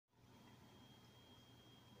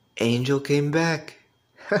Angel came back.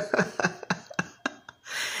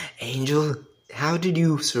 Angel, how did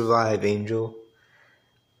you survive, Angel?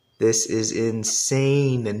 This is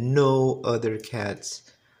insane. No other cats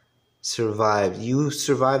survived. You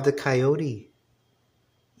survived the coyote.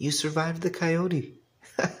 You survived the coyote.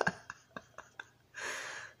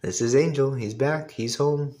 This is Angel. He's back. He's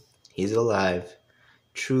home. He's alive.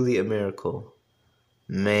 Truly a miracle.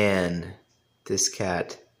 Man, this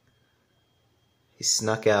cat. He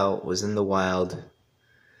snuck out, was in the wild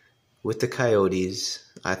with the coyotes.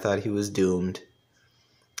 I thought he was doomed.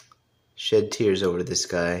 Shed tears over this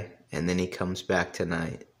guy, and then he comes back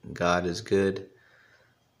tonight. God is good.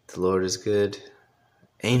 The Lord is good.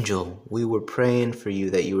 Angel, we were praying for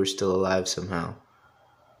you that you were still alive somehow.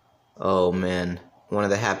 Oh man, one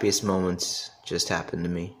of the happiest moments just happened to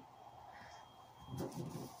me.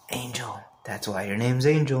 Angel, that's why your name's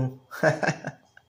Angel.